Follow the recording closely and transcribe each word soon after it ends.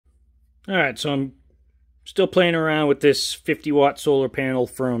Alright, so I'm still playing around with this 50-watt solar panel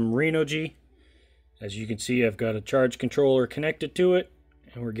from Renogy. As you can see, I've got a charge controller connected to it,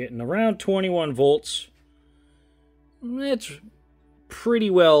 and we're getting around 21 volts. It's pretty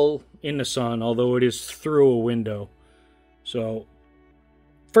well in the sun, although it is through a window. So,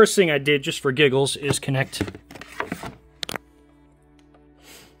 first thing I did, just for giggles, is connect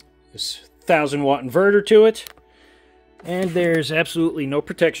this 1000-watt inverter to it. And there's absolutely no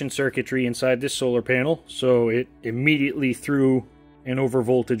protection circuitry inside this solar panel, so it immediately threw an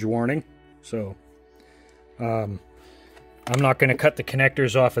overvoltage warning. So, I'm not going to cut the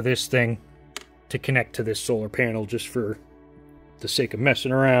connectors off of this thing to connect to this solar panel just for the sake of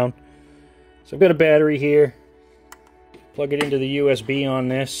messing around. So I've got a battery here. Plug it into the USB on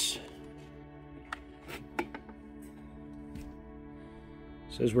this.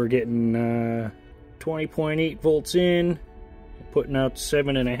 Says we're getting 20.8 volts in, putting out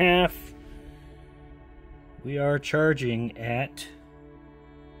 7.5. We are charging at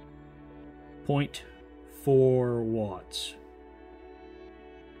 0.4 watts.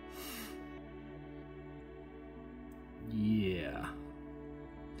 Yeah.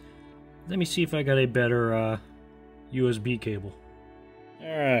 Let me see if I got a better USB cable.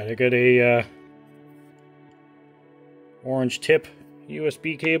 Alright, I got a orange tip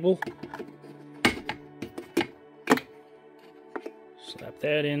USB cable. Slap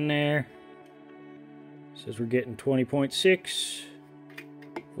that in there. Says we're getting 20.6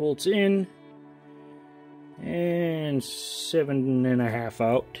 volts in and 7.5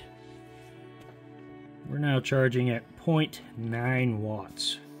 out. We're now charging at 0.9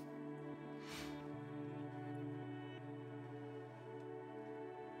 watts.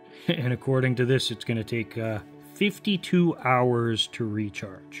 And according to this, it's going to take 52 hours to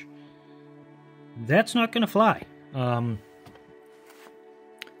recharge. That's not going to fly. I'm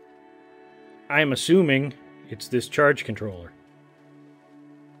assuming it's this charge controller.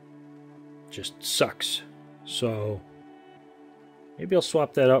 Just sucks. So maybe I'll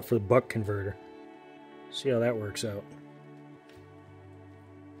swap that out for the buck converter. See how that works out.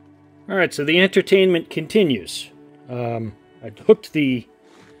 Alright, so the entertainment continues. I hooked the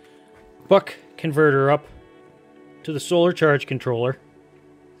buck converter up to the solar charge controller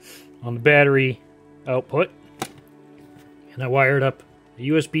on the battery output, and I wired up a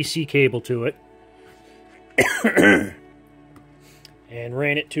USB-C cable to it and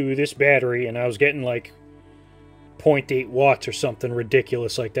ran it to this battery, and I was getting like 0.8 watts or something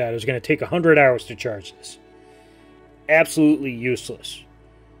ridiculous like that. It was going to take 100 hours to charge this. Absolutely useless.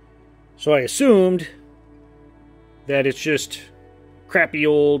 So I assumed that it's just crappy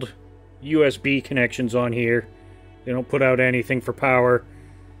old USB connections on here. They don't put out anything for power.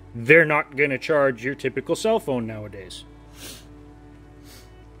 They're not going to charge your typical cell phone nowadays.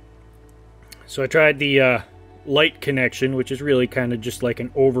 So I tried the light connection, which is really kind of just like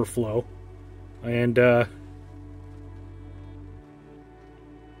an overflow. And the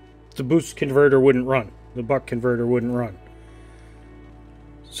boost converter wouldn't run. The buck converter wouldn't run.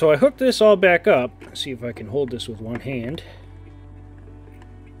 So I hooked this all back up. Let's see if I can hold this with one hand.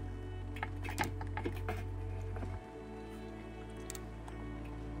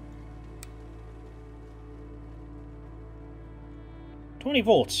 $20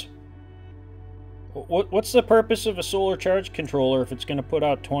 volts. What's the purpose of a solar charge controller if it's going to put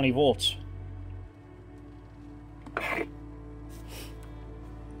out 20 volts?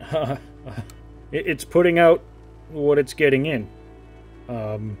 It's putting out what it's getting in.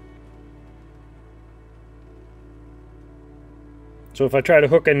 So if I try to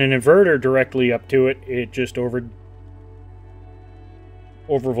hook an inverter directly up to it, it just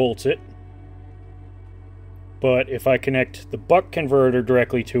overvolts it. But if I connect the buck converter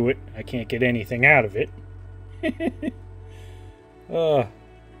directly to it, I can't get anything out of it. So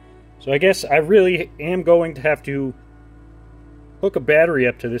I guess I really am going to have to hook a battery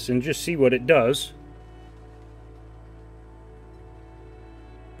up to this and just see what it does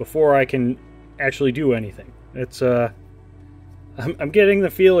before I can actually do anything. It's I'm getting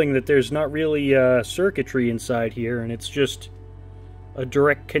the feeling that there's not really circuitry inside here, and it's just a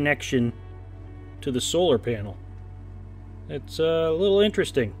direct connection to the solar panel. It's a little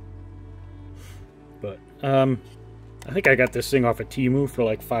interesting. But I think I got this thing off of Temu for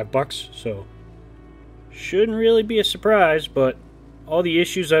like $5, so shouldn't really be a surprise. But all the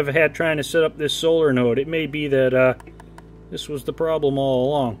issues I've had trying to set up this solar node, it may be that this was the problem all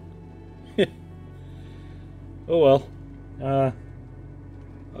along. Oh well.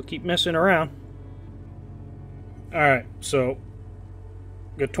 I'll keep messing around. Alright, so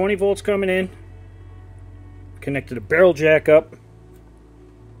got 20 volts coming in. Connected a barrel jack up.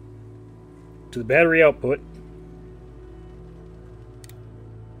 to the battery output.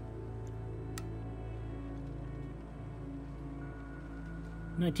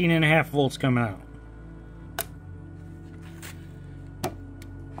 .5 volts coming out.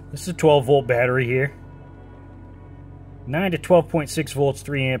 This is a 12 volt battery here. 9 to 12.6 volts,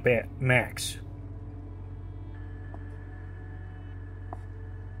 3 amp max.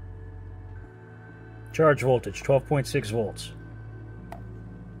 Charge voltage, 12.6 volts.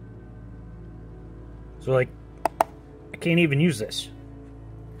 So, like, I can't even use this.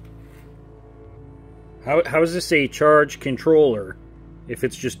 How is this a charge controller if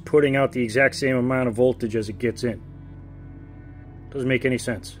it's just putting out the exact same amount of voltage as it gets in? Doesn't make any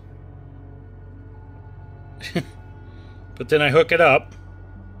sense. But then I hook it up.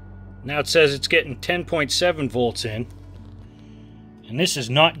 Now it says it's getting 10.7 volts in. And this is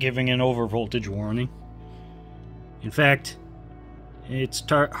not giving an overvoltage warning. In fact, it's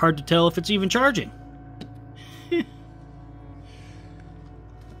hard to tell if it's even charging.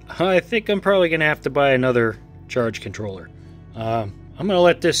 I think I'm probably going to have to buy another charge controller. I'm going to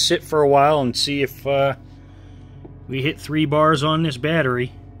let this sit for a while and see if we hit 3 bars on this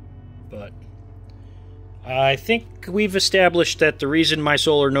battery. But I think we've established that the reason my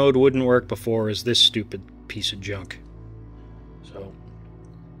solar node wouldn't work before is this stupid piece of junk. So,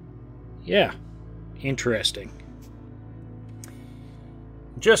 yeah, interesting.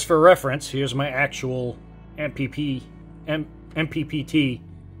 Just for reference, here's my actual MPPT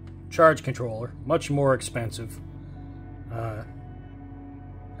charge controller. Much more expensive. I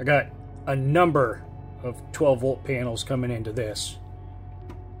got a number of 12 volt panels coming into this.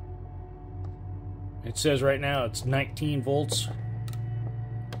 It says right now it's 19 volts.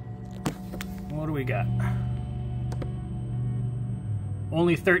 What do we got?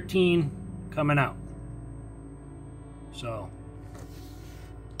 Only 13 coming out. So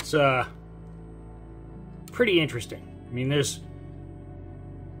it's pretty interesting. I mean, there's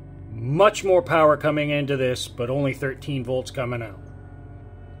much more power coming into this, but only 13 volts coming out.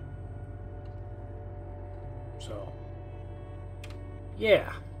 So,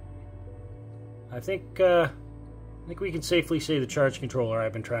 yeah. I think we can safely say the charge controller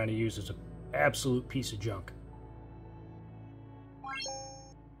I've been trying to use is an absolute piece of junk.